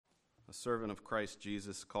a servant of Christ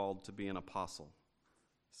Jesus, called to be an apostle,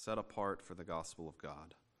 set apart for the gospel of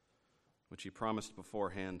God, which he promised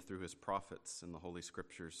beforehand through his prophets in the Holy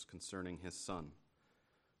Scriptures concerning his Son,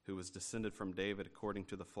 who was descended from David according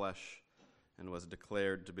to the flesh, and was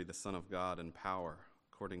declared to be the Son of God in power,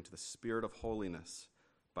 according to the Spirit of holiness,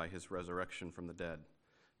 by his resurrection from the dead,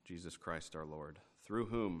 Jesus Christ our Lord, through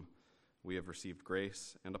whom we have received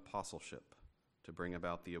grace and apostleship to bring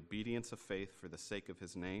about the obedience of faith for the sake of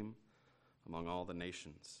his name among all the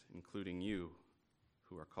nations, including you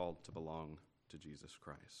who are called to belong to Jesus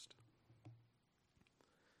Christ.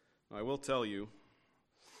 Now, I will tell you,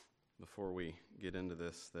 before we get into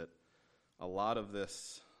this, that a lot of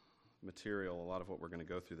this material, a lot of what we're going to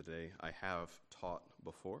go through today, I have taught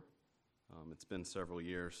before. It's been several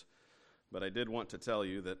years, but I did want to tell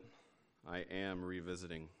you that I am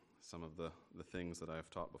revisiting some of the things that I've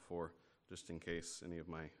taught before, just in case any of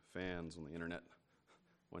my fans on the internet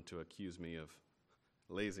want to accuse me of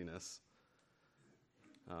laziness.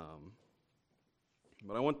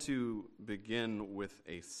 But I want to begin with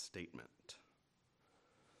a statement.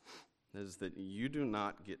 That is that you do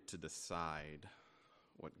not get to decide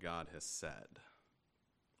what God has said.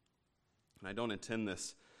 And I don't intend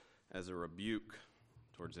this as a rebuke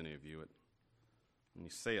towards any of you. When you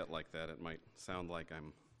say it like that, it might sound like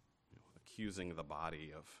I'm accusing the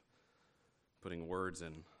body of putting words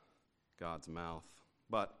in God's mouth.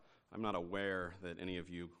 But I'm not aware that any of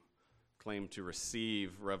you claim to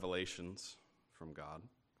receive revelations from God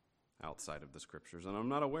outside of the Scriptures. And I'm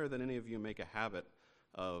not aware that any of you make a habit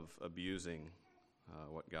of abusing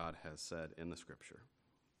what God has said in the Scripture.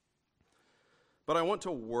 But I want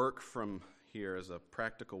to work from here as a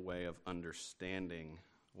practical way of understanding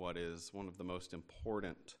what is one of the most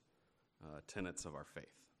important tenets of our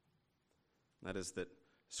faith. That is that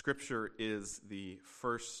Scripture is the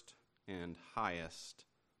first and highest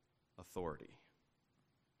authority.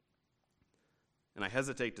 And I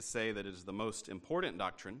hesitate to say that it is the most important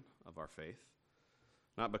doctrine of our faith,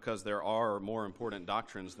 not because there are more important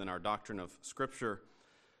doctrines than our doctrine of Scripture,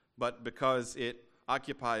 but because it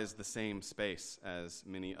occupies the same space as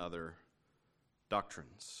many other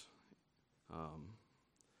doctrines.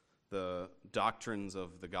 The doctrines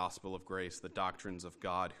of the gospel of grace, the doctrines of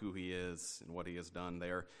God, who he is and what he has done, they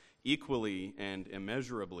are equally and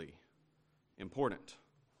immeasurably important,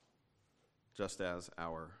 just as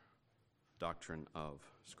our doctrine of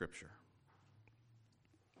Scripture.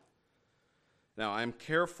 Now, I'm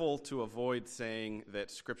careful to avoid saying that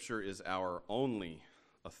Scripture is our only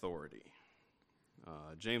authority.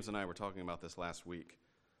 James and I were talking about this last week.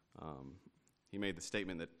 He made the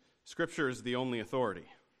statement that Scripture is the only authority.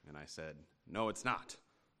 And I said, no, it's not.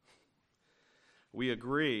 We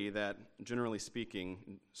agree that, generally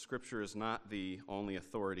speaking, Scripture is not the only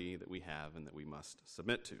authority that we have and that we must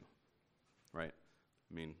submit to, right?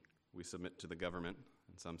 I mean, we submit to the government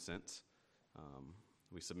in some sense.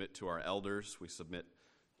 We submit to our elders. We submit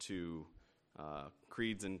to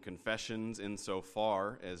creeds and confessions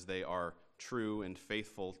insofar as they are true and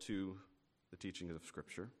faithful to the teachings of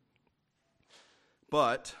Scripture.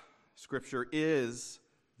 But Scripture is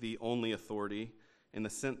the only authority in the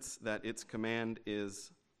sense that its command is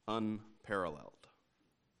unparalleled.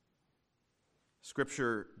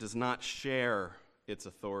 Scripture does not share its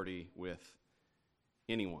authority with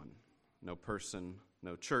anyone. No person,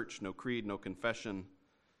 no church, no creed, no confession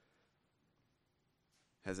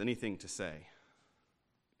has anything to say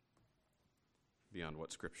beyond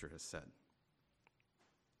what Scripture has said.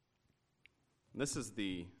 And this is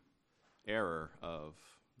the error of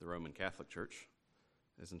the Roman Catholic Church,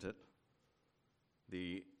 isn't it?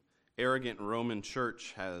 The arrogant Roman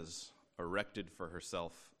Church has erected for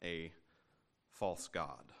herself a false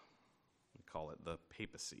god. We call it the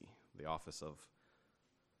papacy, the office of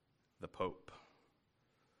the Pope.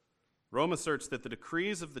 Rome asserts that the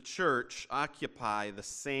decrees of the church occupy the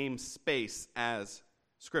same space as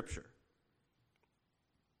Scripture.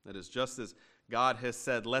 That is, just as God has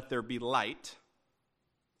said, let there be light,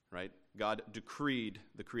 right? God decreed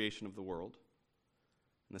the creation of the world.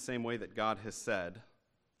 In the same way that God has said,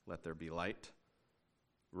 let there be light,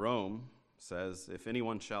 Rome says, if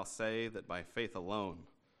anyone shall say that by faith alone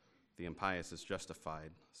the impious is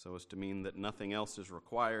justified, so as to mean that nothing else is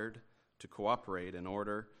required to cooperate in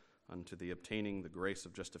order unto the obtaining the grace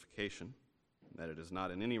of justification, that it is not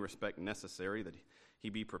in any respect necessary that he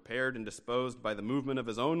be prepared and disposed by the movement of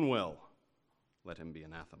his own will, let him be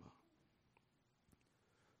anathema.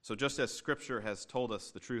 So just as Scripture has told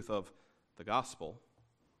us the truth of the gospel,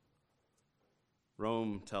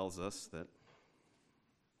 Rome tells us that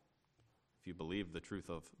if you believe the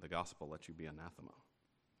truth of the gospel, let you be anathema.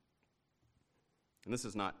 And this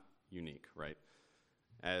is not unique, right?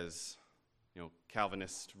 As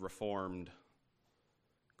Calvinist, Reformed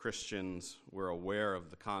Christians, we're aware of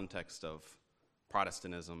the context of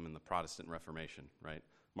Protestantism and the Protestant Reformation, right?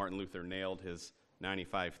 Martin Luther nailed his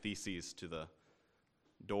 95 Theses to the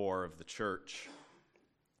door of the church,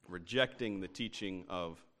 rejecting the teaching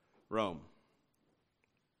of Rome.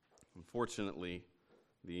 Unfortunately,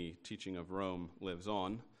 the teaching of Rome lives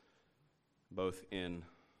on, both in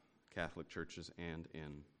Catholic churches and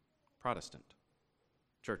in Protestant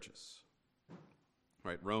churches.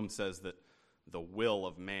 Right? Rome says that the will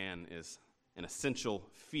of man is an essential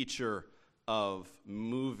feature of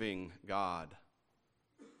moving God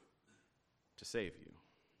to save you.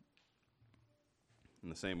 In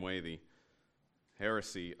the same way, the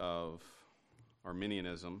heresy of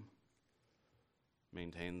Arminianism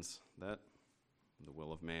maintains that the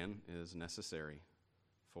will of man is necessary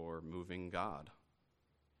for moving God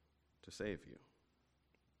to save you.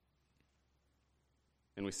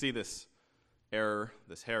 And we see this error,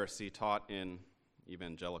 this heresy taught in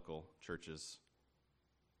evangelical churches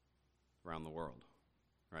around the world,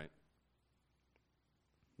 right?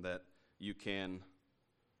 That you can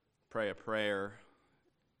pray a prayer,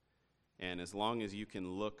 and as long as you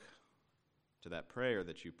can look to that prayer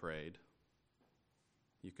that you prayed,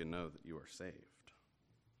 you can know that you are saved.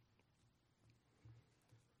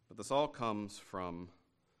 But this all comes from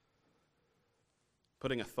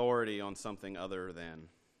putting authority on something other than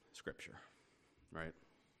Scripture, right?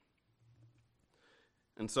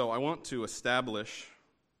 And so I want to establish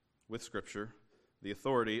with Scripture the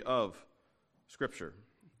authority of Scripture.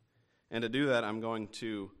 And to do that, I'm going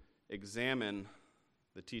to examine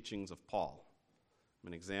the teachings of Paul. I'm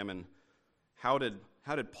going to examine how did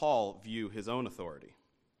Paul view his own authority.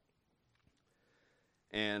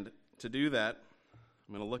 And to do that,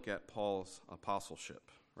 I'm going to look at Paul's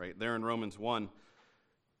apostleship. Right there in Romans 1,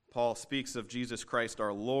 Paul speaks of Jesus Christ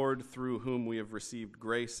our Lord, through whom we have received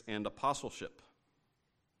grace and apostleship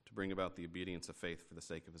to bring about the obedience of faith for the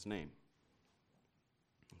sake of his name.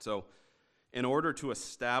 So, in order to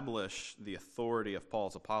establish the authority of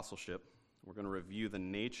Paul's apostleship, we're going to review the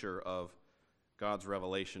nature of God's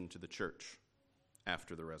revelation to the church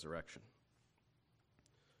after the resurrection.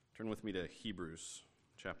 Turn with me to Hebrews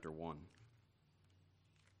chapter 1.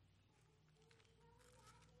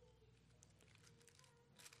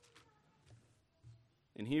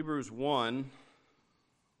 In Hebrews 1,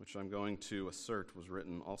 which I'm going to assert was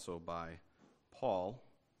written also by Paul,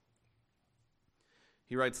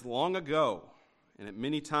 he writes, "Long ago, and at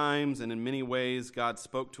many times and in many ways, God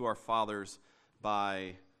spoke to our fathers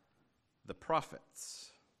by the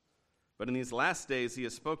prophets. But in these last days, he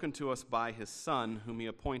has spoken to us by his Son, whom he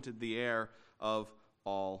appointed the heir of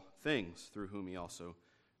all things, through whom he also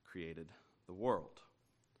created the world."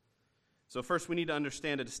 So first we need to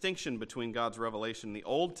understand a distinction between God's revelation in the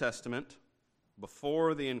Old Testament,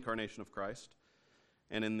 before the incarnation of Christ,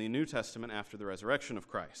 and in the New Testament after the resurrection of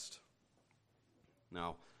Christ.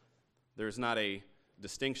 Now, there's not a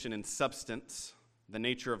distinction in substance. The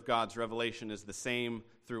nature of God's revelation is the same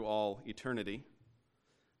through all eternity.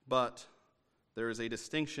 But there is a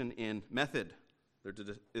distinction in method. There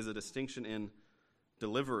is a distinction in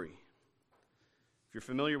delivery. If you're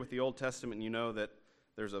familiar with the Old Testament, you know that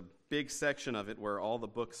there's a big section of it where all the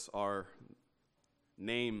books are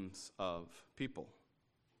names of people.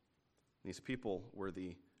 These people were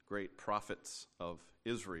the great prophets of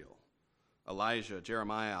Israel: Elijah,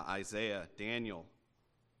 Jeremiah, Isaiah, Daniel.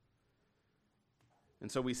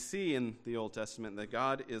 And so we see in the Old Testament that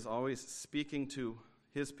God is always speaking to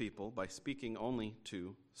his people by speaking only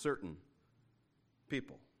to certain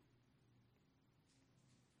people.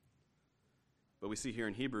 But we see here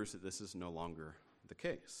in Hebrews that this is no longer the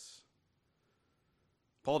case.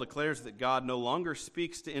 Paul declares that God no longer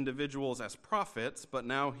speaks to individuals as prophets, but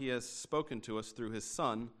now he has spoken to us through his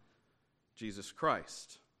Son, Jesus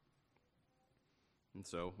Christ. And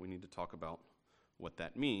so we need to talk about what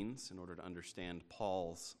that means in order to understand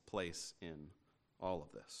Paul's place in all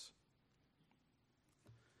of this.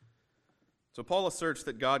 So Paul asserts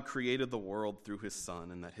that God created the world through his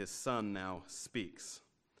Son, and that his Son now speaks.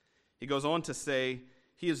 He goes on to say,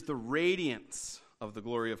 he is the radiance of the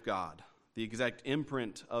glory of God, the exact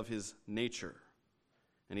imprint of his nature,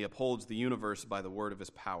 and he upholds the universe by the word of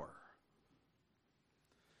his power.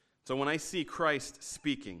 So when I see Christ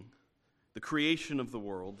speaking, the creation of the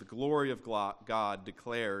world, the glory of God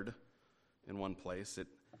declared in one place, it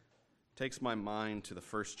takes my mind to the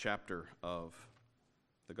first chapter of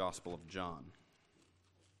the Gospel of John.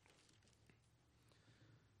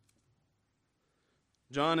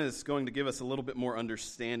 John is going to give us a little bit more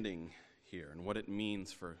understanding here and what it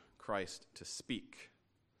means for Christ to speak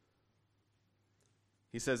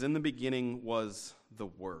He says, in the beginning was the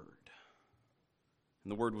Word.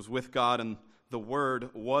 And the Word was with God, and the Word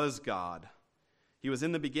was God. He was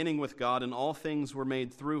in the beginning with God, and all things were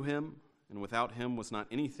made through him, and without him was not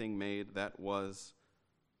anything made that was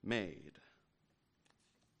made.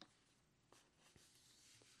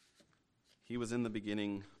 He was in the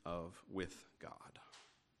beginning with God.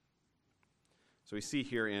 So we see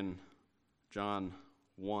here in John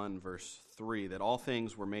 1, verse 3, that all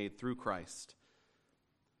things were made through Christ.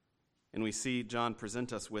 And we see John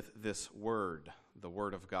present us with this Word, the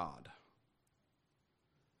Word of God.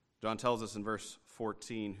 John tells us in verse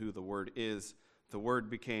 14 who the Word is. The Word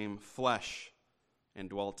became flesh and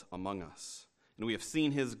dwelt among us. And we have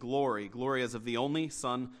seen his glory, glory as of the only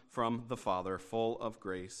Son from the Father, full of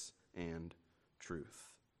grace and truth.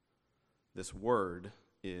 This Word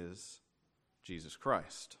is Jesus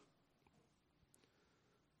Christ.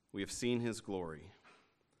 We have seen his glory.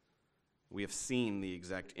 We have seen the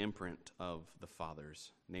exact imprint of the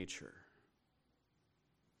Father's nature.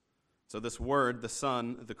 So this Word, the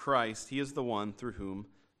Son, the Christ, he is the one through whom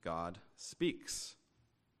God speaks.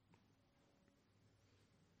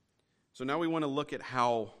 So now we want to look at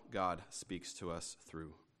how God speaks to us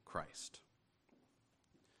through Christ.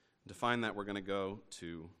 To find that, we're going to go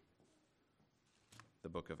to the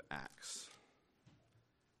book of Acts.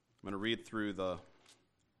 I'm going to read through the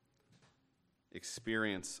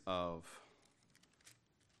experience of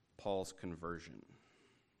Paul's conversion.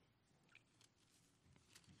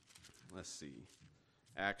 Let's see.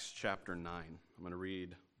 Acts chapter 9. I'm going to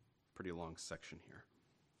read a pretty long section here.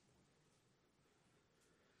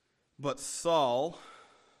 But Saul,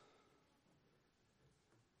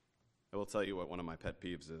 I will tell you what one of my pet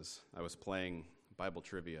peeves is. I was playing Bible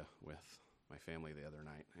trivia with my family the other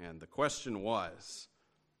night, and the question was,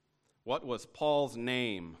 what was Paul's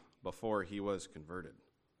name before he was converted?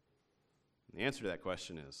 And the answer to that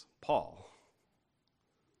question is Paul,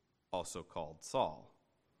 also called Saul.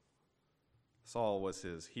 Saul was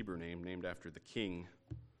his Hebrew name, named after the king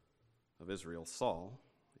of Israel, Saul,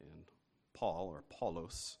 and Paul, or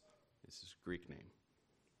Paulos, is his Greek name.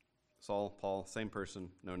 Saul, Paul, same person,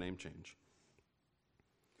 no name change.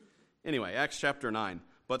 Anyway, Acts chapter 9.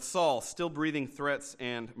 But Saul, still breathing threats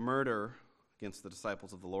and murder against the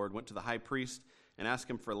disciples of the Lord, went to the high priest and asked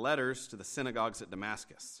him for letters to the synagogues at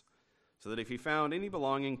Damascus, so that if he found any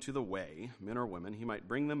belonging to the way, men or women, he might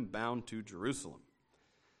bring them bound to Jerusalem.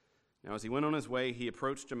 Now as he went on his way, he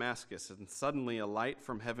approached Damascus, and suddenly a light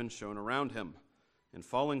from heaven shone around him. And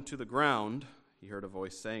falling to the ground, he heard a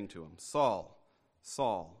voice saying to him, Saul,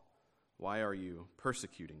 Saul, why are you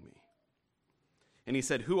persecuting me? And he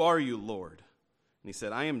said, Who are you, Lord? And he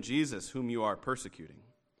said, I am Jesus, whom you are persecuting.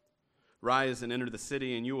 Rise and enter the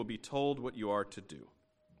city, and you will be told what you are to do.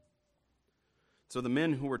 So the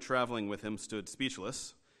men who were traveling with him stood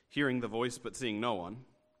speechless, hearing the voice but seeing no one.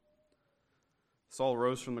 Saul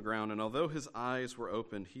rose from the ground, and although his eyes were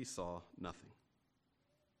opened, he saw nothing.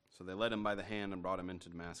 So they led him by the hand and brought him into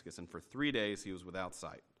Damascus, and for 3 days he was without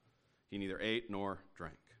sight. He neither ate nor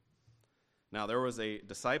drank. Now there was a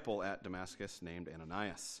disciple at Damascus named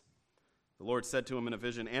Ananias. The Lord said to him in a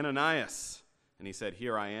vision, Ananias! And he said,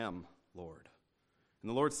 Here I am, Lord. And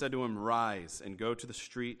the Lord said to him, Rise and go to the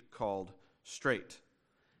street called Straight,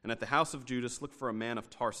 and at the house of Judas look for a man of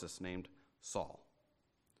Tarsus named Saul.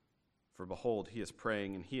 For behold, he is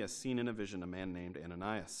praying, and he has seen in a vision a man named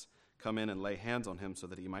Ananias come in and lay hands on him so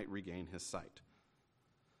that he might regain his sight.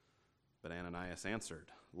 But Ananias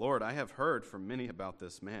answered, Lord, I have heard from many about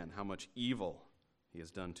this man, how much evil he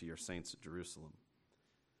has done to your saints at Jerusalem.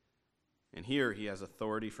 And here he has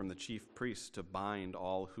authority from the chief priests to bind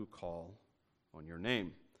all who call on your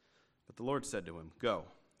name. But the Lord said to him, Go,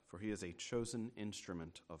 for he is a chosen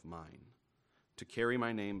instrument of mine, to carry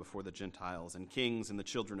my name before the Gentiles and kings and the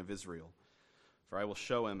children of Israel. For I will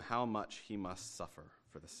show him how much he must suffer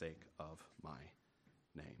for the sake of my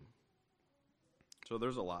name. So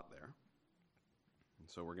there's a lot there. And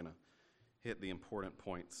so we're going to hit the important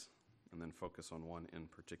points and then focus on one in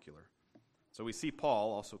particular. So we see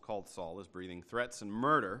Paul, also called Saul, is breathing threats and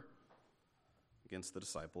murder against the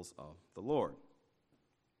disciples of the Lord.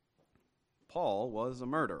 Paul was a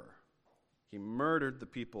murderer. He murdered the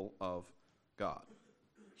people of God.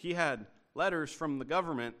 He had letters from the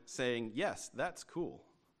government saying, yes, that's cool.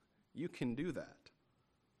 You can do that.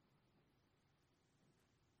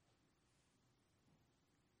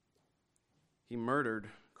 He murdered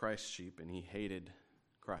Christ's sheep, and he hated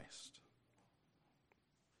Christ.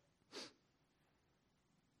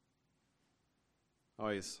 I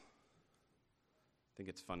always think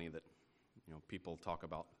it's funny that people talk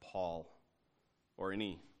about Paul or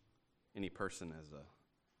any person as a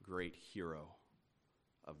great hero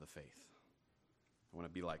of the faith. I want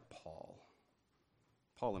to be like Paul.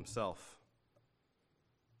 Paul himself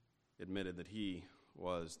admitted that he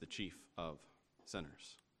was the chief of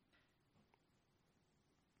sinners.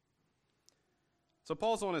 So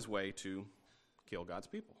Paul's on his way to kill God's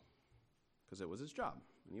people because it was his job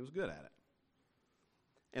and he was good at it.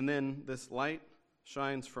 And then this light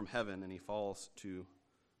shines from heaven and he falls to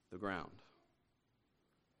the ground.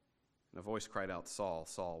 And a voice cried out, "Saul,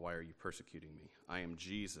 Saul, why are you persecuting me? I am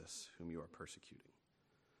Jesus whom you are persecuting."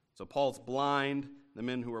 So Paul's blind. The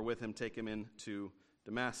men who are with him take him into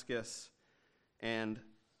Damascus. And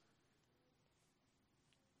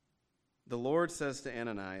the Lord says to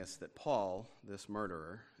Ananias that Paul, this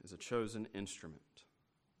murderer, is a chosen instrument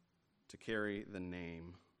to carry the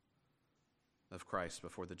name of Christ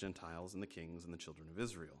before the Gentiles and the kings and the children of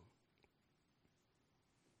Israel.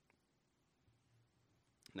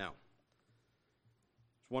 Now,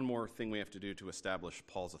 there's one more thing we have to do to establish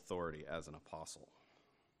Paul's authority as an apostle.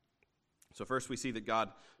 So first we see that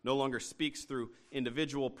God no longer speaks through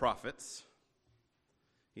individual prophets.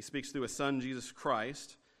 He speaks through his Son, Jesus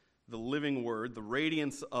Christ, the living Word, the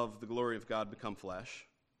radiance of the glory of God become flesh.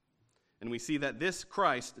 And we see that this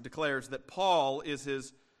Christ declares that Paul is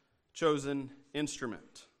his chosen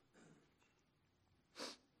instrument.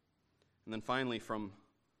 And then finally, from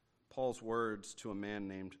Paul's words to a man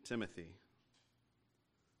named Timothy,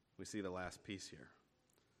 we see the last piece here.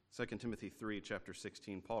 2 Timothy 3, chapter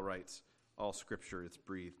 16, Paul writes, "All Scripture is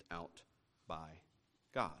breathed out by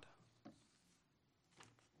God."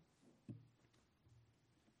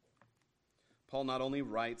 Paul not only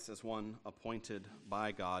writes as one appointed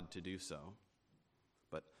by God to do so,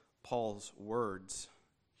 but Paul's words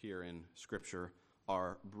here in Scripture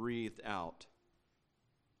are breathed out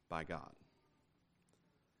by God.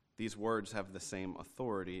 These words have the same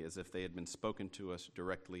authority as if they had been spoken to us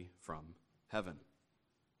directly from heaven,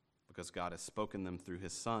 because God has spoken them through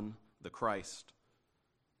his Son, the Christ,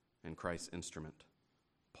 and Christ's instrument,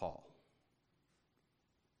 Paul.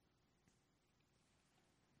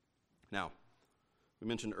 Now, we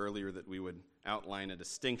mentioned earlier that we would outline a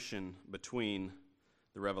distinction between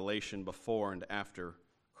the revelation before and after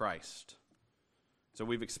Christ. So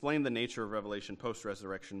we've explained the nature of revelation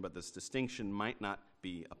post-resurrection, but this distinction might not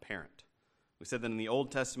be apparent. We said that in the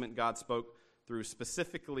Old Testament, God spoke through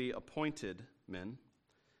specifically appointed men.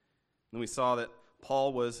 And we saw that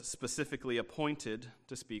Paul was specifically appointed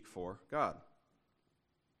to speak for God.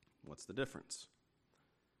 What's the difference?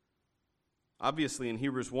 Obviously, in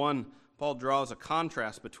Hebrews 1, Paul draws a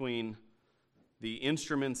contrast between the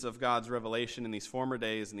instruments of God's revelation in these former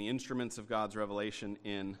days and the instruments of God's revelation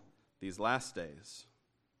in these last days.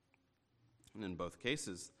 And in both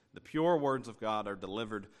cases, the pure words of God are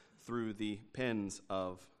delivered through the pens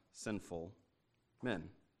of sinful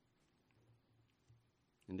men.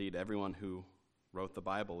 Indeed, everyone who wrote the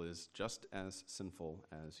Bible is just as sinful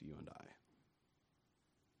as you and I.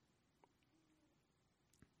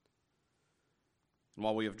 And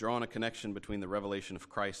while we have drawn a connection between the revelation of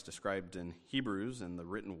Christ described in Hebrews and the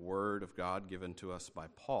written word of God given to us by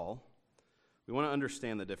Paul, we want to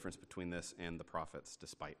understand the difference between this and the prophets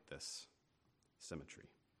despite this symmetry.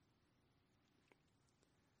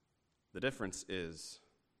 The difference is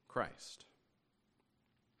Christ.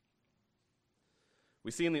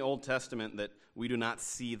 We see in the Old Testament that we do not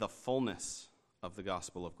see the fullness of the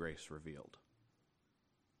gospel of grace revealed.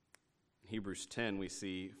 In Hebrews 10, we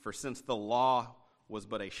see, "For since the law was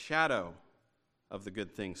but a shadow of the good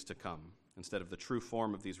things to come, instead of the true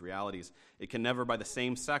form of these realities, it can never, by the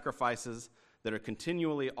same sacrifices that are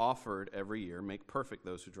continually offered every year, make perfect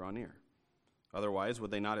those who draw near. Otherwise, would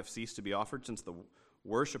they not have ceased to be offered, since the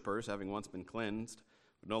worshippers, having once been cleansed,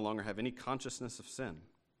 would no longer have any consciousness of sin?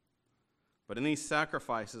 But in these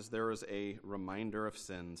sacrifices there is a reminder of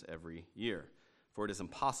sins every year, for it is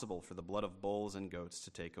impossible for the blood of bulls and goats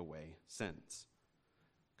to take away sins.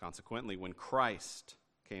 Consequently, when Christ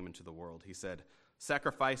came into the world, he said,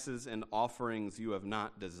 'Sacrifices and offerings you have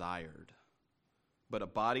not desired, but a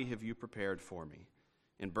body have you prepared for me.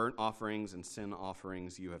 In burnt offerings and sin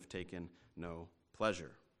offerings you have taken no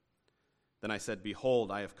pleasure.' Then I said, 'Behold,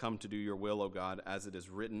 I have come to do your will, O God, as it is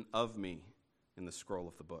written of me in the scroll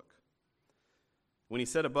of the book.' When he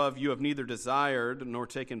said above, 'You have neither desired nor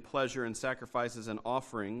taken pleasure in sacrifices and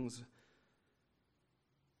offerings,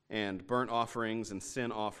 and burnt offerings and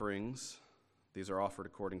sin offerings, these are offered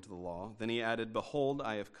according to the law,' then he added, 'Behold,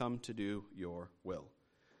 I have come to do your will.'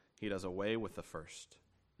 He does away with the first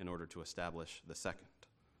in order to establish the second.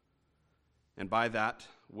 And by that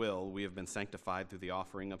will we have been sanctified through the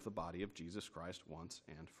offering of the body of Jesus Christ once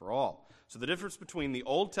and for all. So the difference between the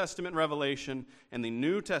Old Testament revelation and the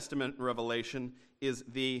New Testament revelation is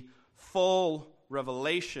the full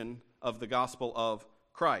revelation of the gospel of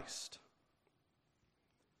Christ.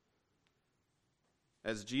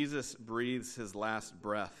 As Jesus breathes his last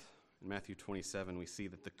breath, in Matthew 27, we see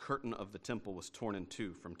that the curtain of the temple was torn in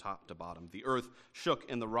two from top to bottom. The earth shook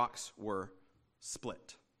and the rocks were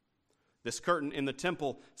split. This curtain in the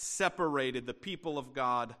temple separated the people of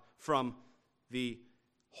God from the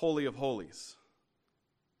Holy of Holies.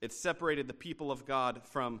 It separated the people of God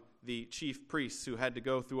from the chief priests who had to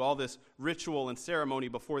go through all this ritual and ceremony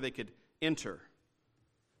before they could enter.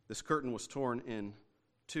 This curtain was torn in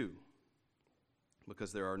two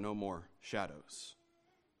because there are no more shadows.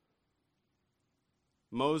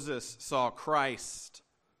 Moses saw Christ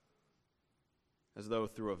as though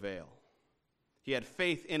through a veil. He had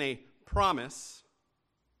faith in a promise,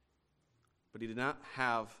 but he did not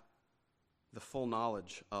have the full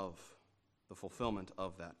knowledge of the fulfillment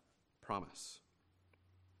of that promise.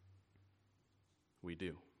 We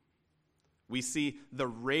do. We see the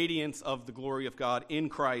radiance of the glory of God in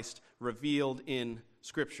Christ revealed in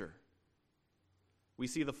Scripture. We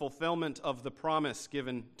see the fulfillment of the promise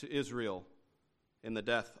given to Israel in the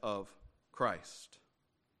death of Christ.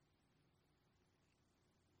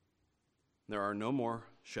 There are no more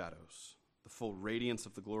shadows. The full radiance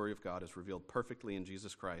of the glory of God is revealed perfectly in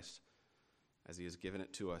Jesus Christ as he has given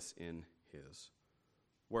it to us in his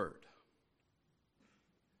word.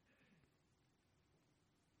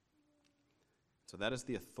 So that is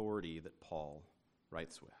the authority that Paul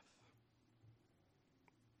writes with.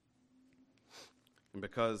 And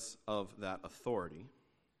because of that authority,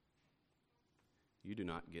 you do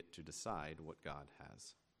not get to decide what God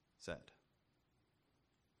has said.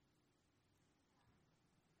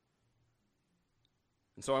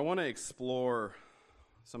 And so I want to explore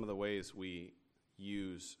some of the ways we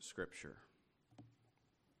use Scripture.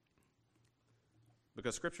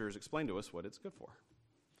 Because Scripture has explained to us what it's good for.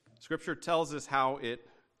 Scripture tells us how it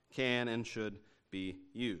can and should be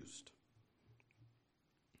used.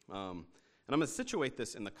 And I'm going to situate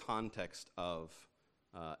this in the context of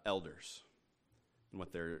elders and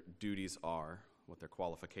what their duties are, what their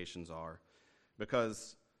qualifications are.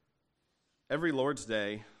 Because every Lord's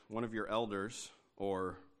Day, one of your elders,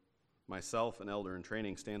 or myself, an elder in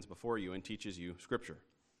training, stands before you and teaches you Scripture.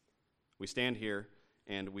 We stand here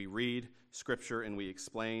and we read Scripture and we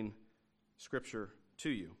explain Scripture to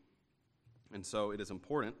you. And so it is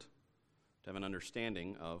important to have an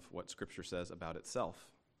understanding of what Scripture says about itself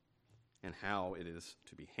and how it is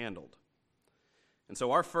to be handled. And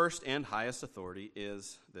so our first and highest authority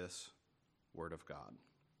is this Word of God.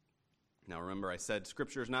 Now remember, I said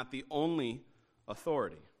Scripture is not the only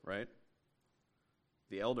authority, right?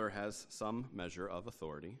 The elder has some measure of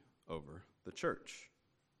authority over the church.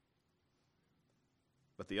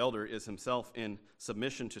 But the elder is himself in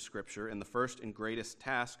submission to Scripture, and the first and greatest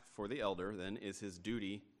task for the elder, then, is his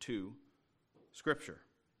duty to Scripture.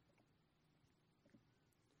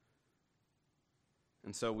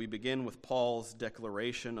 And so we begin with Paul's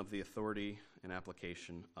declaration of the authority and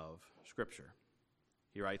application of Scripture.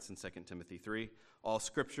 He writes in 2 Timothy 3, "All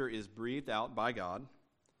Scripture is breathed out by God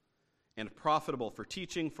and profitable for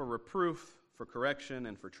teaching, for reproof, for correction,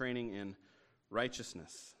 and for training in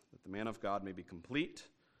righteousness, that the man of God may be complete,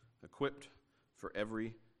 equipped for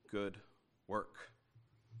every good work."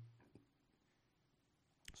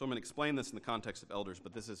 So I'm going to explain this in the context of elders,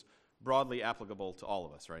 but this is broadly applicable to all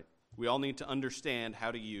of us, right? We all need to understand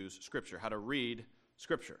how to use Scripture, how to read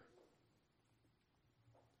Scripture.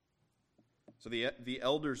 So the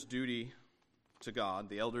elder's duty to God,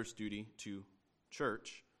 the elder's duty to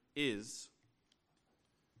church, is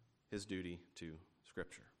his duty to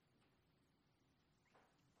Scripture.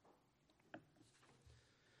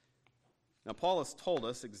 Now, Paul has told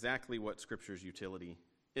us exactly what Scripture's utility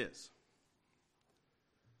is.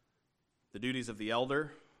 The duties of the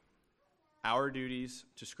elder, our duties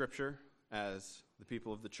to Scripture as the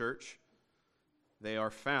people of the church, they are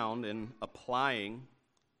found in applying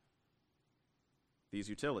these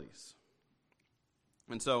utilities.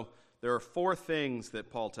 And so there are four things that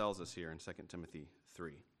Paul tells us here in 2 Timothy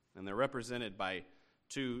 3, and they're represented by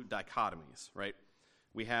two dichotomies, right?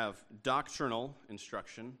 We have doctrinal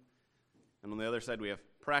instruction, and on the other side we have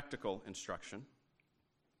practical instruction.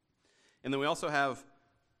 And then we also have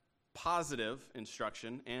positive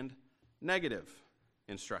instruction and negative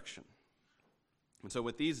instruction. And so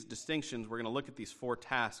with these distinctions, we're going to look at these four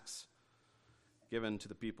tasks given to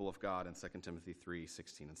the people of God in 2 Timothy 3,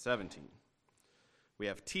 16 and 17. We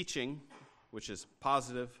have teaching, which is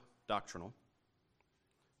positive, doctrinal.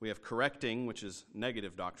 We have correcting, which is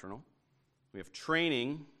negative doctrinal. We have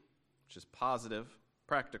training, which is positive,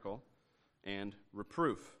 practical. And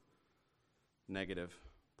reproof, negative,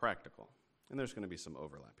 practical. And there's going to be some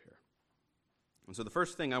overlap here. And so the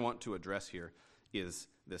first thing I want to address here is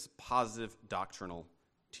this positive doctrinal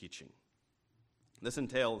teaching. This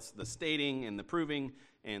entails the stating and the proving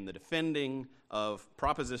and the defending of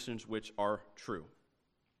propositions which are true.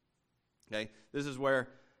 Okay? This is where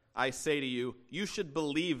I say to you, you should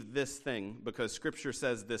believe this thing because Scripture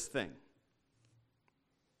says this thing.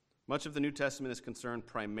 Much of the New Testament is concerned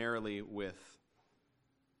primarily with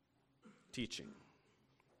teaching.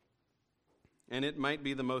 And it might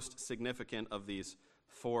be the most significant of these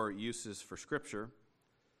four uses for Scripture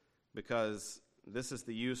because this is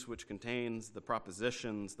the use which contains the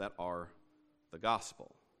propositions that are the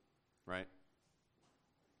gospel, right?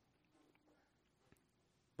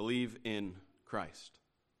 Believe in Christ.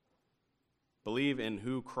 Believe in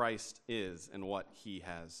who Christ is and what he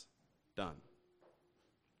has done.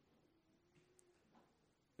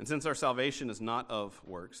 And since our salvation is not of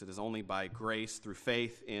works, it is only by grace through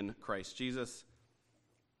faith in Christ Jesus,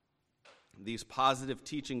 these positive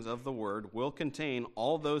teachings of the Word will contain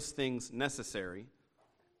all those things necessary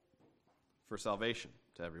for salvation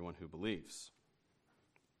to everyone who believes.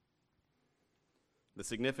 The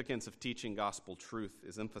significance of teaching gospel truth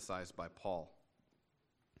is emphasized by Paul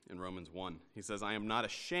in Romans 1. He says, I am not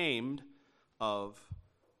ashamed of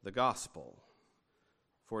the gospel,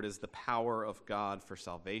 for it is the power of God for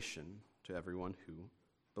salvation to everyone who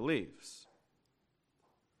believes.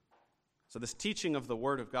 So this teaching of the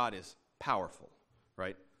Word of God is powerful,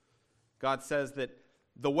 right? God says that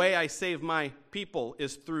the way I save my people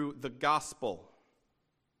is through the gospel.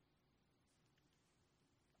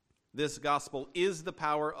 This gospel is the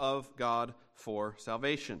power of God for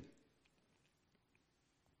salvation.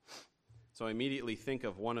 So I immediately think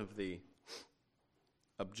of one of the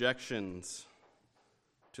objections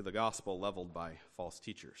to the gospel leveled by false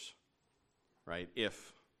teachers, right?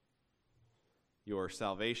 If your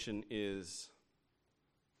salvation is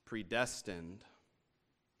predestined,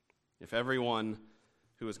 if everyone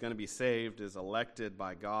who is going to be saved is elected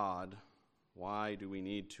by God, why do we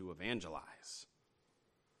need to evangelize?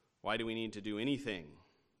 Why do we need to do anything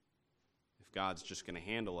if God's just going to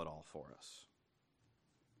handle it all for us?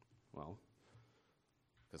 Well,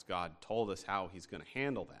 because God told us how he's going to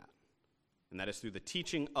handle that. And that is through the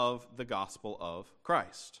teaching of the gospel of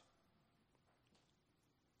Christ.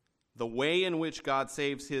 The way in which God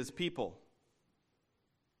saves his people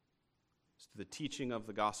is through the teaching of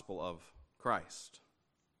the gospel of Christ.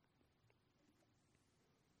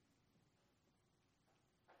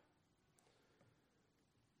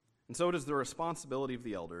 And so it is the responsibility of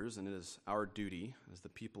the elders, and it is our duty as the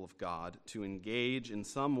people of God to engage in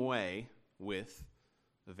some way with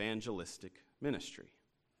evangelistic ministry.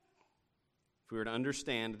 If we were to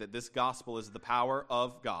understand that this gospel is the power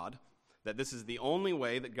of God, that this is the only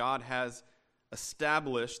way that God has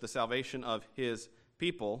established the salvation of his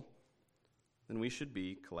people, then we should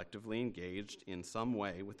be collectively engaged in some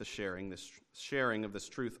way with the sharing of this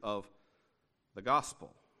truth of the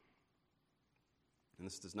gospel. And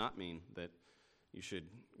this does not mean that you should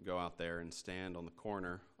go out there and stand on the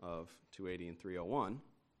corner of 280 and 301.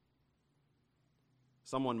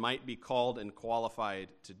 Someone might be called and qualified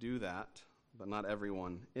to do that, but not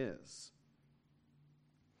everyone is.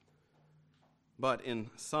 But in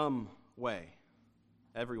some way,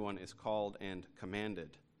 everyone is called and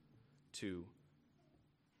commanded to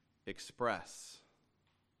express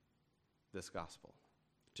this gospel,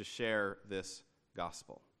 to share this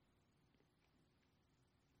gospel.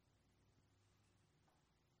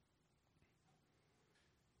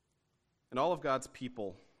 And all of God's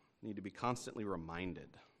people need to be constantly reminded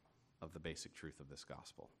of the basic truth of this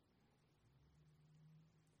gospel.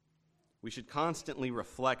 We should constantly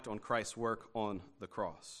reflect on Christ's work on the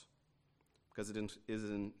cross, because it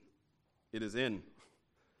is in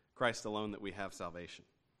Christ alone that we have salvation,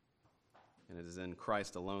 and it is in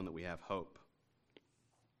Christ alone that we have hope,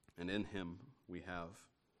 and in him we have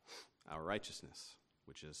our righteousness,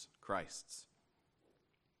 which is Christ's.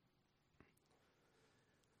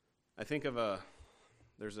 I think of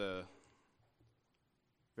there's a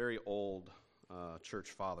very old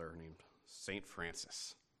church father named St.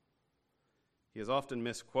 Francis. He is often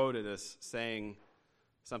misquoted as saying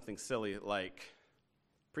something silly like,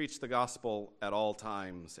 preach the gospel at all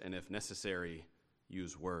times, and if necessary,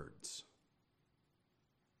 use words.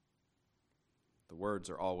 The words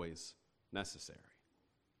are always necessary.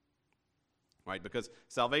 Right? Because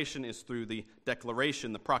salvation is through the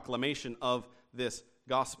declaration, the proclamation of this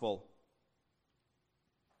gospel.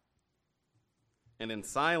 And in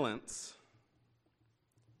silence,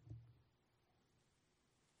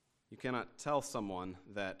 you cannot tell someone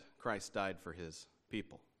that Christ died for his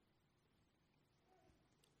people.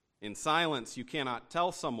 In silence, you cannot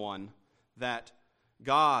tell someone that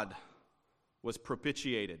God was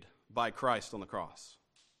propitiated by Christ on the cross.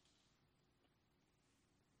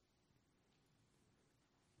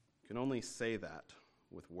 You can only say that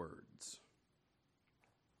with words.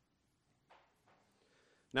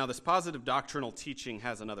 Now, this positive doctrinal teaching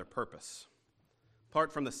has another purpose.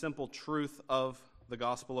 Apart from the simple truth of the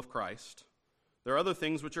gospel of Christ, there are other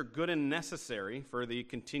things which are good and necessary for the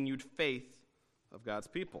continued faith of God's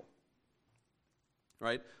people.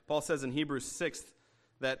 Right? Paul says in Hebrews 6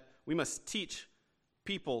 that we must teach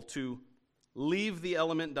people to leave the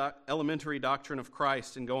elementary doctrine of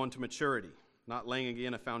Christ and go into maturity, not laying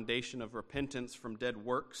again a foundation of repentance from dead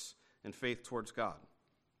works and faith towards God.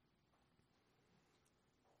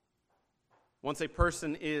 Once a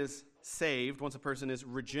person is saved, once a person is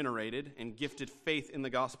regenerated and gifted faith in the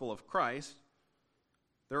gospel of Christ,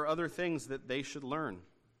 there are other things that they should learn.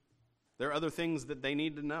 There are other things that they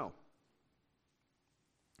need to know.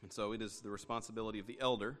 And so it is the responsibility of the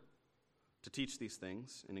elder to teach these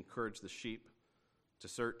things and encourage the sheep to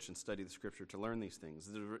search and study the Scripture to learn these things.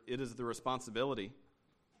 It is the responsibility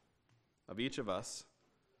of each of us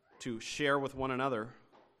to share with one another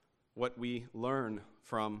what we learn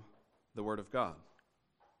from the Word of God.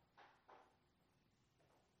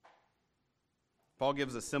 Paul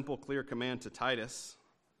gives a simple, clear command to Titus,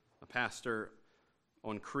 a pastor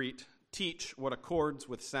on Crete: teach what accords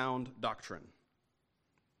with sound doctrine.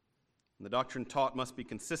 And the doctrine taught must be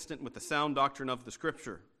consistent with the sound doctrine of the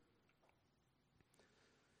Scripture.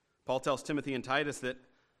 Paul tells Timothy and Titus that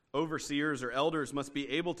overseers or elders must be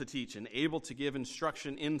able to teach and able to give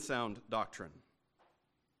instruction in sound doctrine.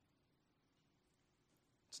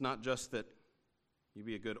 It's not just that you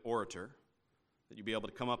be a good orator, that you be able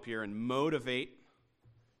to come up here and motivate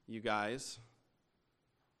you guys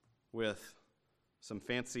with some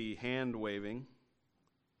fancy hand waving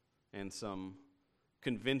and some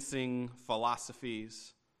convincing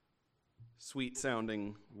philosophies,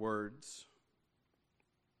 sweet-sounding words.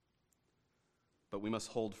 But we must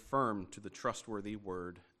hold firm to the trustworthy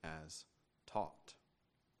word as taught.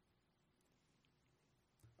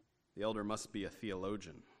 The elder must be a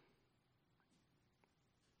theologian,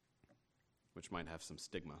 which might have some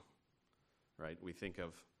stigma, right? We think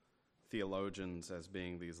of theologians as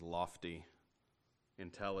being these lofty,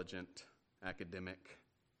 intelligent, academic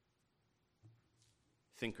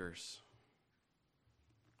thinkers.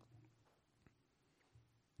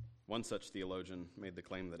 One such theologian made the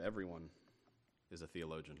claim that everyone is a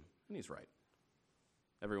theologian, and he's right.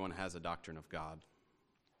 Everyone has a doctrine of God.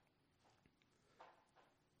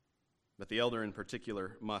 But the elder in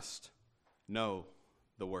particular must know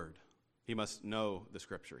the Word. He must know the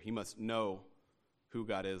Scripture. He must know who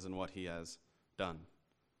God is and what He has done.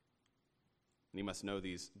 And he must know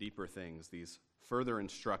these deeper things, these further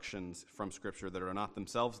instructions from Scripture that are not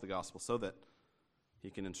themselves the gospel, so that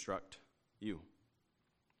he can instruct you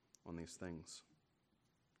on these things.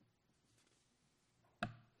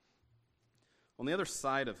 On the other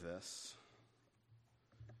side of this,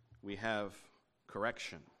 we have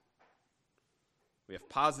correction. We have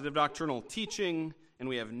positive doctrinal teaching, and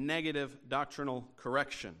we have negative doctrinal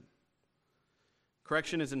correction.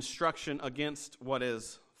 Correction is instruction against what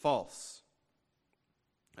is false.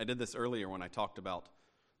 I did this earlier when I talked about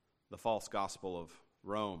the false gospel of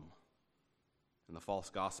Rome and the false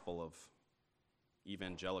gospel of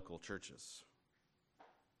evangelical churches.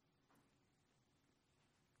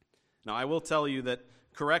 Now, I will tell you that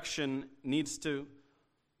correction needs to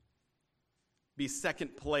be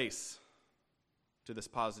second place to this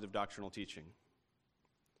positive doctrinal teaching,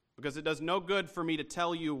 because it does no good for me to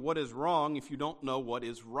tell you what is wrong if you don't know what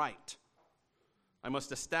is right. I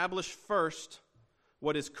must establish first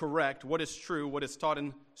what is correct, what is true, what is taught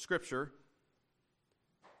in Scripture,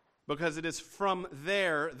 because it is from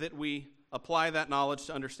there that we apply that knowledge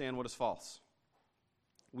to understand what is false.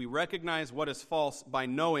 We recognize what is false by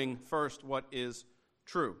knowing first what is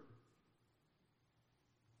true.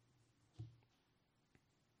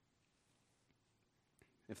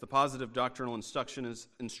 If the positive doctrinal instruction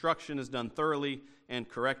is done thoroughly and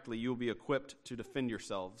correctly, you will be equipped to defend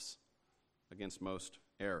yourselves against most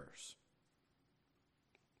errors.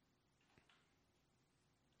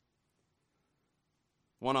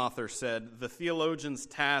 One author said, "The theologian's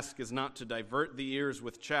task is not to divert the ears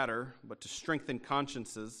with chatter, but to strengthen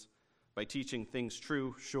consciences by teaching things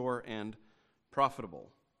true, sure, and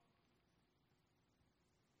profitable."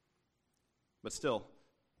 But still,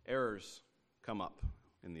 errors come up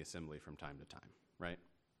in the assembly from time to time, right?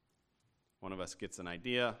 One of us gets an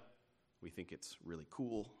idea. We think it's really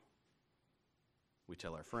cool. We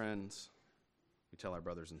tell our friends. We tell our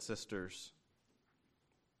brothers and sisters.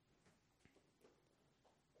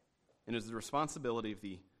 And it is the responsibility of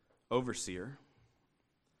the overseer,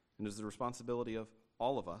 and it is the responsibility of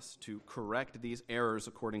all of us to correct these errors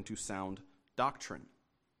according to sound doctrine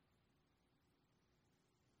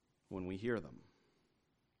when we hear them.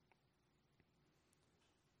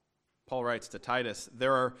 Paul writes to Titus,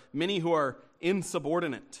 "There are many who are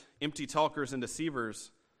insubordinate, empty talkers and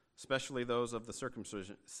deceivers, especially those of the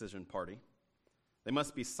circumcision party. They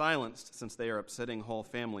must be silenced, since they are upsetting whole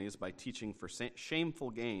families by teaching for shameful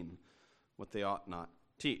gain what they ought not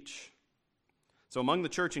teach." So among the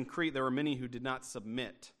church in Crete, there were many who did not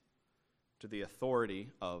submit to the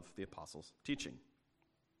authority of the apostles' teaching.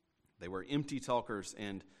 They were empty talkers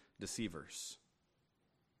and deceivers.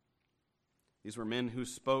 These were men who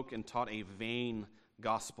spoke and taught a vain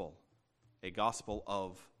gospel, a gospel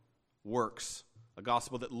of works, a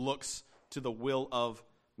gospel that looks to the will of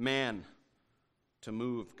man to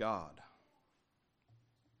move God.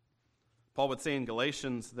 Paul would say in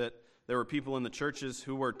Galatians that there were people in the churches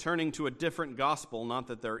who were turning to a different gospel, not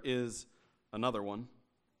that there is another one.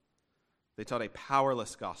 They taught a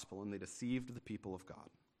powerless gospel, and they deceived the people of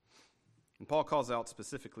God. And Paul calls out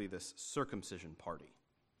specifically this circumcision party.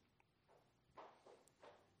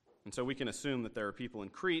 And so we can assume that there are people in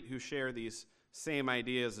Crete who share these same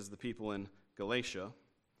ideas as the people in Galatia,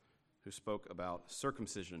 who spoke about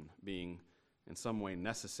circumcision being in some way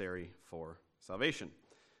necessary for salvation.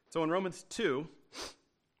 So in Romans 2,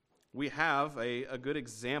 we have a good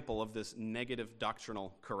example of this negative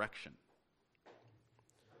doctrinal correction.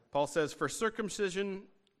 Paul says, "For circumcision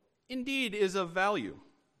indeed is of value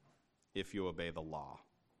if you obey the law.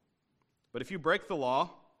 But if you break the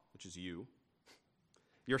law," which is you,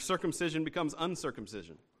 "your circumcision becomes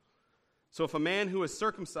uncircumcision. So if a man who is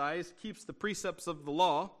circumcised keeps the precepts of the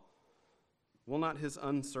law, will not his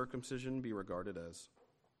uncircumcision be regarded as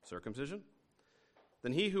circumcision?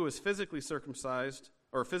 Then he who is physically circumcised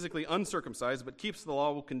or physically uncircumcised but keeps the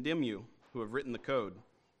law will condemn you who have written the code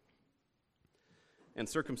and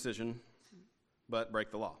circumcision but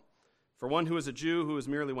break the law. For one who is a Jew who is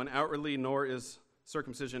merely one outwardly, nor is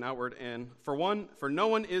circumcision outward, and for no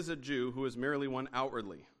one is a Jew who is merely one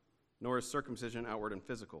outwardly, nor is circumcision outward and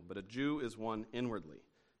physical, but a Jew is one inwardly,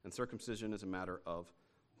 and circumcision is a matter of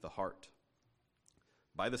the heart,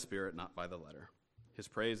 by the Spirit, not by the letter. His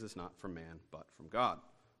praise is not from man, but from God."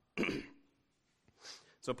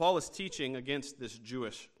 So Paul is teaching against this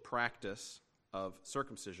Jewish practice of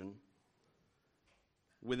circumcision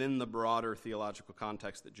within the broader theological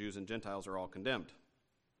context that Jews and Gentiles are all condemned.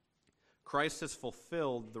 Christ has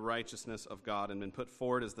fulfilled the righteousness of God and been put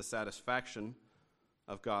forward as the satisfaction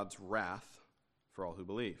of God's wrath for all who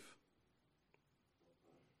believe.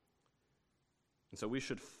 And so we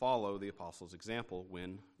should follow the apostles' example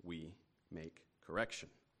when we make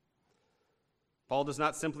correction. Paul does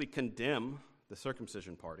not simply condemn the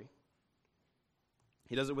circumcision party.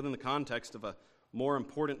 He does it within the context of a more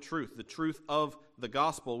important truth, the truth of the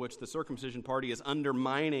gospel, which the circumcision party is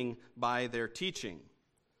undermining by their teaching.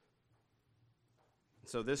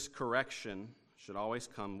 So this correction should always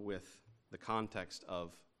come with the context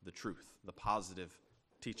of the truth, the positive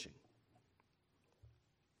teaching.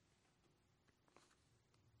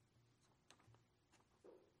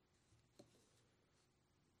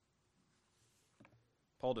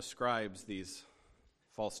 Paul describes these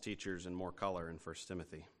false teachers in more color in 1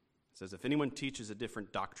 Timothy. It says, "If anyone teaches a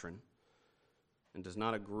different doctrine and does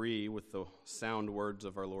not agree with the sound words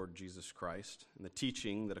of our Lord Jesus Christ and the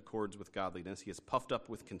teaching that accords with godliness, he is puffed up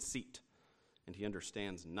with conceit, and he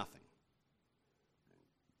understands nothing.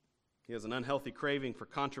 He has an unhealthy craving for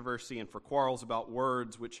controversy and for quarrels about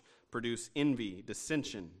words which produce envy,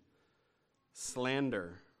 dissension,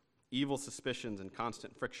 slander, evil suspicions, and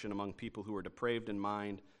constant friction among people who are depraved in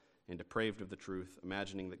mind and depraved of the truth,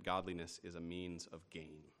 imagining that godliness is a means of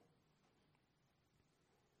gain."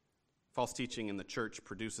 False teaching in the church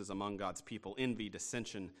produces among God's people envy,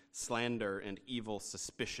 dissension, slander, and evil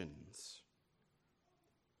suspicions.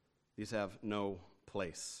 These have no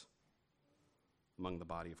place among the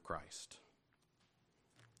body of Christ.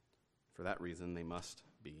 For that reason, they must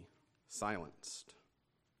be silenced.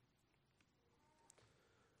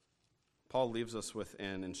 Paul leaves us with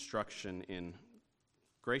an instruction in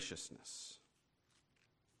graciousness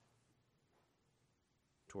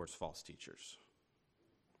towards false teachers.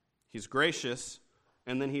 He's gracious,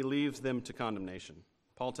 and then he leaves them to condemnation.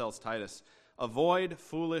 Paul tells Titus, "Avoid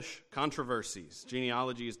foolish controversies,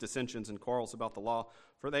 genealogies, dissensions, and quarrels about the law,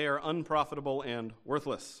 for they are unprofitable and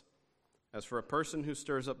worthless. As for a person who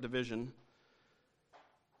stirs up division,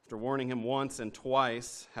 after warning him once and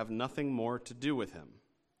twice, have nothing more to do with him,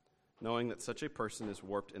 knowing that such a person is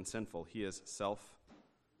warped and sinful. He is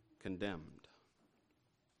self-condemned.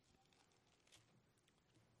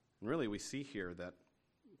 And really, we see here that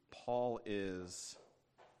Paul is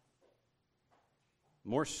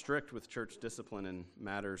more strict with church discipline in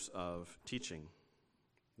matters of teaching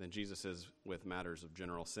than Jesus is with matters of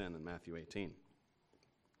general sin in Matthew 18.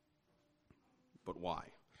 But why?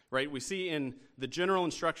 Right? We see in the general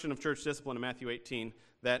instruction of church discipline in Matthew 18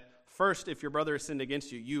 that first, if your brother has sinned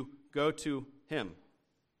against you, you go to him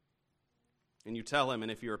and you tell him,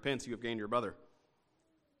 and if he repents, you have gained your brother.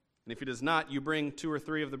 And if he does not, you bring 2 or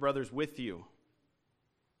 3 of the brothers with you.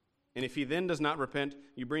 And if he then does not repent,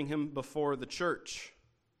 you bring him before the church.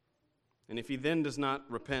 And if he then does not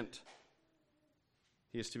repent,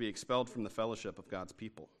 he is to be expelled from the fellowship of God's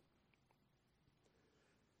people.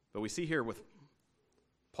 But we see here with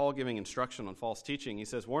Paul giving instruction on false teaching, he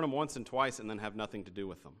says, warn them once and twice and then have nothing to do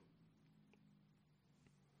with them.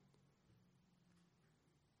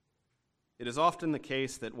 It is often the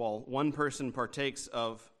case that while one person partakes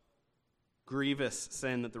of grievous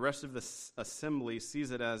sin, that the rest of the assembly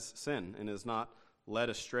sees it as sin and is not led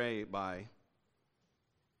astray by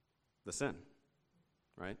the sin,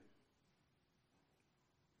 right?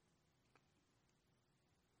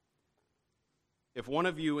 If one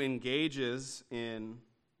of you engages in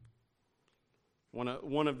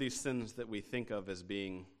one of these sins that we think of as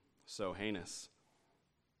being so heinous,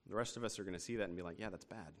 the rest of us are going to see that and be like, yeah, that's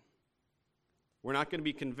bad. We're not going to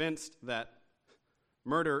be convinced that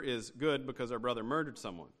murder is good because our brother murdered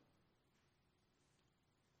someone.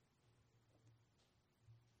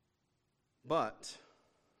 But,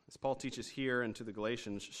 as Paul teaches here and to the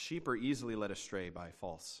Galatians, sheep are easily led astray by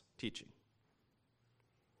false teaching.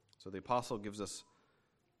 So the apostle gives us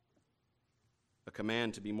a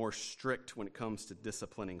command to be more strict when it comes to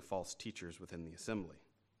disciplining false teachers within the assembly.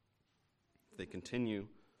 If they continue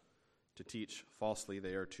to teach falsely,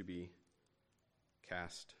 they are to be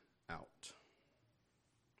cast out.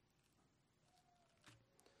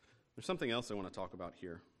 There's something else I want to talk about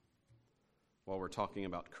here while we're talking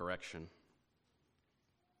about correction.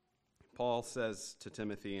 Paul says to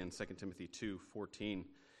Timothy in 2 Timothy 2:14, he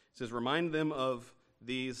says, remind them of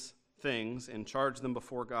these things and charge them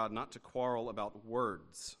before God not to quarrel about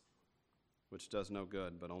words, which does no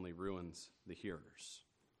good but only ruins the hearers.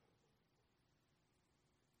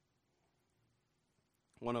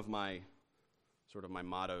 One of my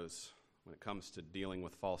mottos when it comes to dealing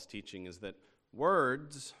with false teaching is that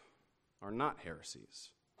words are not heresies.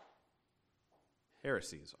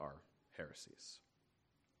 Heresies are heresies.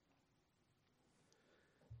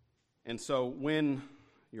 And so when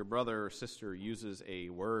your brother or sister uses a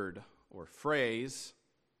word or phrase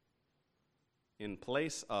in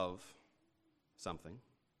place of something,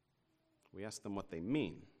 we ask them what they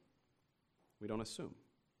mean. We don't assume,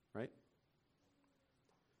 right?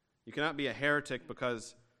 You cannot be a heretic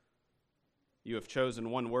because you have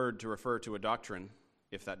chosen one word to refer to a doctrine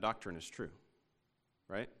if that doctrine is true,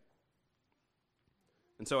 right?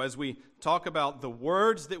 And so as we talk about the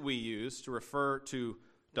words that we use to refer to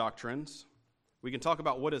doctrines, we can talk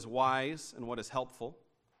about what is wise and what is helpful.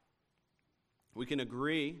 We can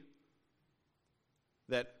agree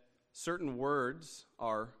that certain words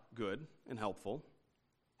are good and helpful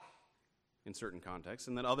in certain contexts,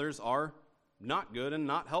 and that others are not good and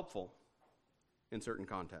not helpful in certain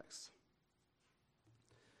contexts.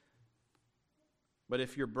 But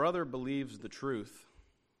if your brother believes the truth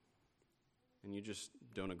and you just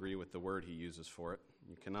don't agree with the word he uses for it,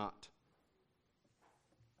 you cannot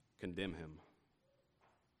condemn him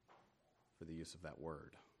for the use of that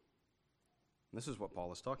word. And this is what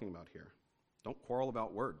Paul is talking about here. Don't quarrel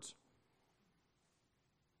about words.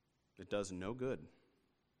 It does no good.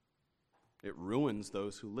 It ruins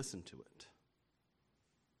those who listen to it.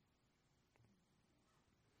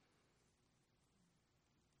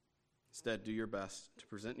 Instead, do your best to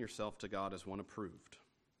present yourself to God as one approved,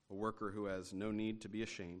 a worker who has no need to be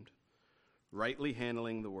ashamed, rightly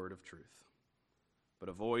handling the word of truth. But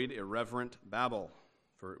avoid irreverent babble,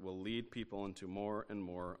 for it will lead people into more and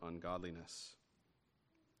more ungodliness.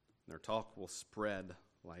 Their talk will spread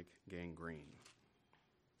like gangrene.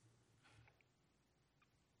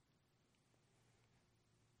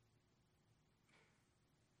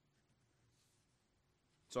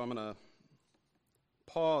 So I'm going to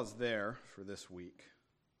pause there for this week.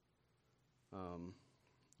 I'm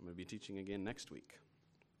going to be teaching again next week.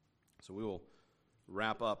 So we will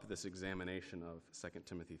wrap up this examination of 2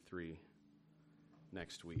 Timothy 3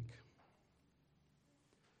 next week.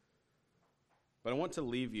 But I want to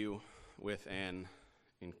leave you with an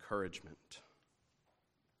encouragement.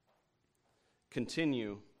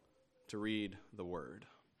 Continue to read the Word.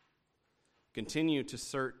 Continue to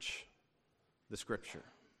search the Scripture.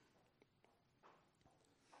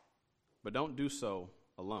 But don't do so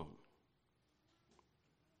alone.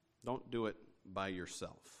 Don't do it by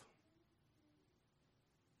yourself.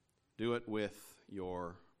 Do it with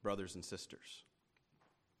your brothers and sisters.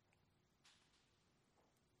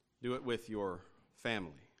 Do it with your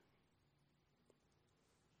family.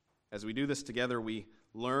 As we do this together, we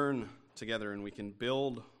learn together and we can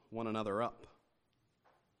build one another up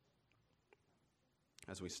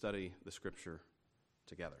as we study the Scripture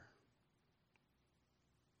together.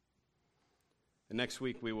 And next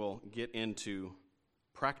week we will get into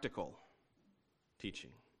practical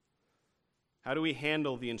teaching. How do we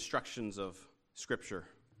handle the instructions of Scripture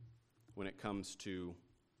when it comes to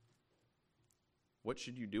what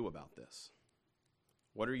should you do about this?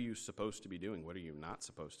 What are you supposed to be doing? What are you not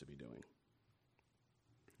supposed to be doing?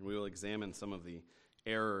 And we will examine some of the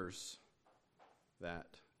errors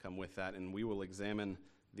that come with that, and we will examine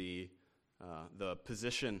the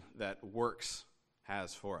position that works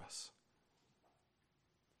has for us.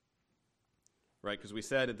 Right, because we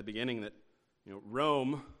said at the beginning that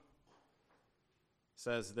Rome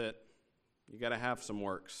says that you got to have some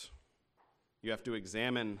works. You have to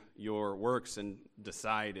examine your works and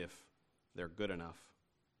decide if they're good enough,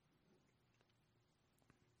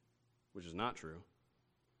 which is not true.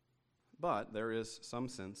 But there is some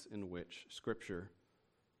sense in which Scripture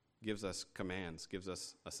gives us commands, gives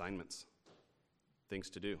us assignments, things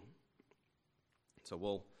to do. So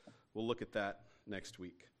we'll look at that next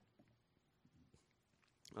week.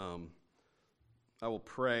 I will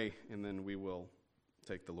pray, and then we will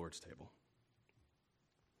take the Lord's table.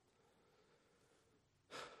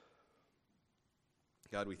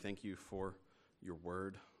 God, we thank you for your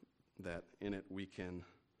word, that in it we can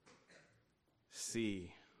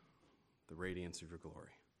see the radiance of your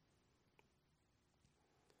glory,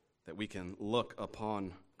 that we can look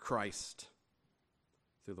upon Christ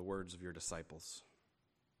through the words of your disciples,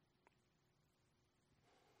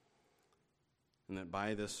 and that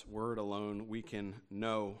by this word alone we can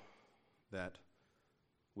know that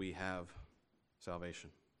we have salvation.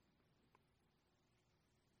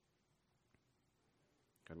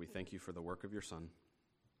 God, we thank you for the work of your Son,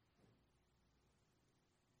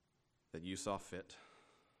 that you saw fit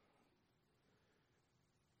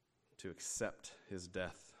to accept his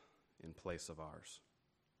death in place of ours.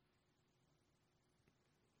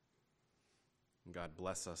 And God,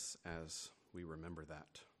 bless us as we remember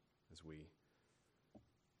that, as we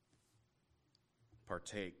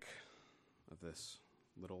partake of this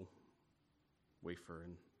little wafer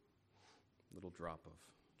and little drop of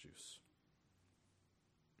juice.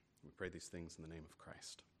 We pray these things in the name of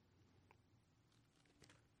Christ.